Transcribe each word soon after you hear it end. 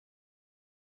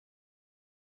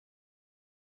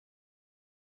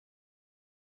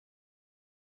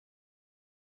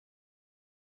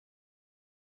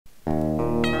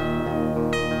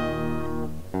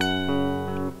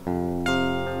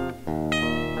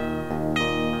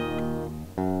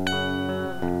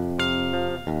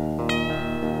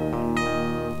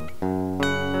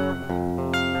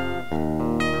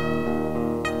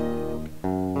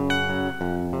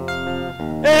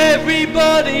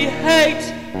Everybody hates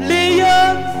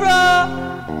Liam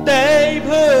Fra. They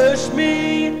push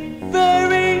me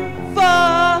very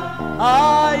far.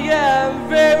 I am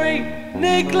very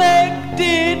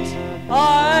neglected.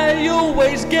 I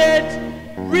always get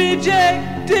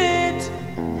rejected.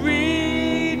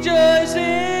 Rejoice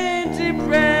in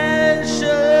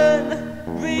depression.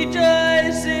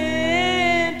 Rejoice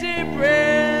in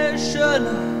depression.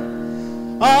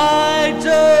 I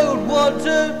don't want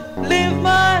to live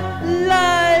my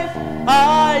life.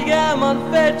 I am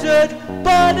unfettered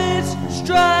by this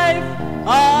strife.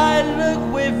 I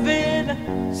look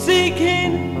within,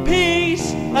 seeking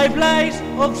peace, a place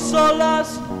of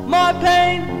solace, my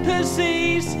pain to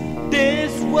cease.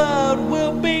 This world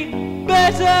will be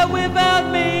better without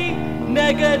me.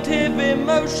 Negative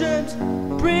emotions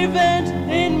prevent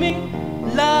in me.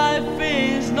 Life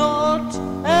is not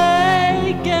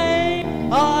a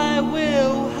game. I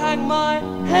will hang my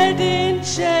head in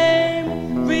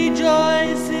shame.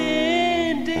 Rejoice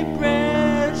in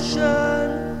depression.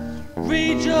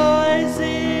 Rejoice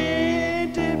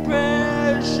in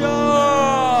depression.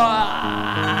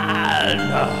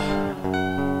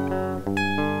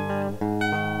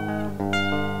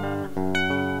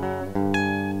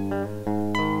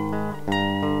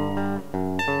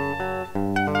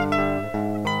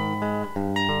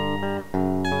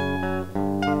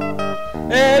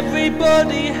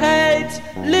 Everybody hates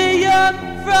Liam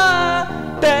Fra.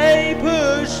 They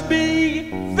push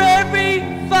me very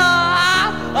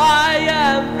far. I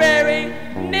am very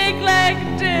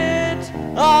neglected.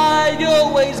 I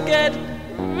always get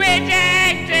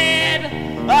rejected.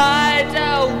 I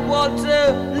don't want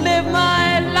to live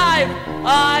my life.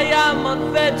 I am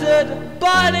unfettered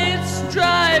by this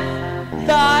strife.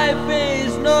 Life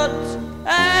is not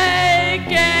a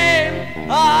game.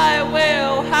 I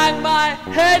will hang my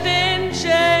head in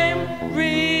shame.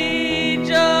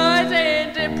 Rejoice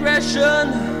in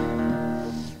depression.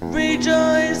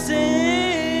 Rejoice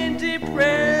in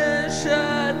depression.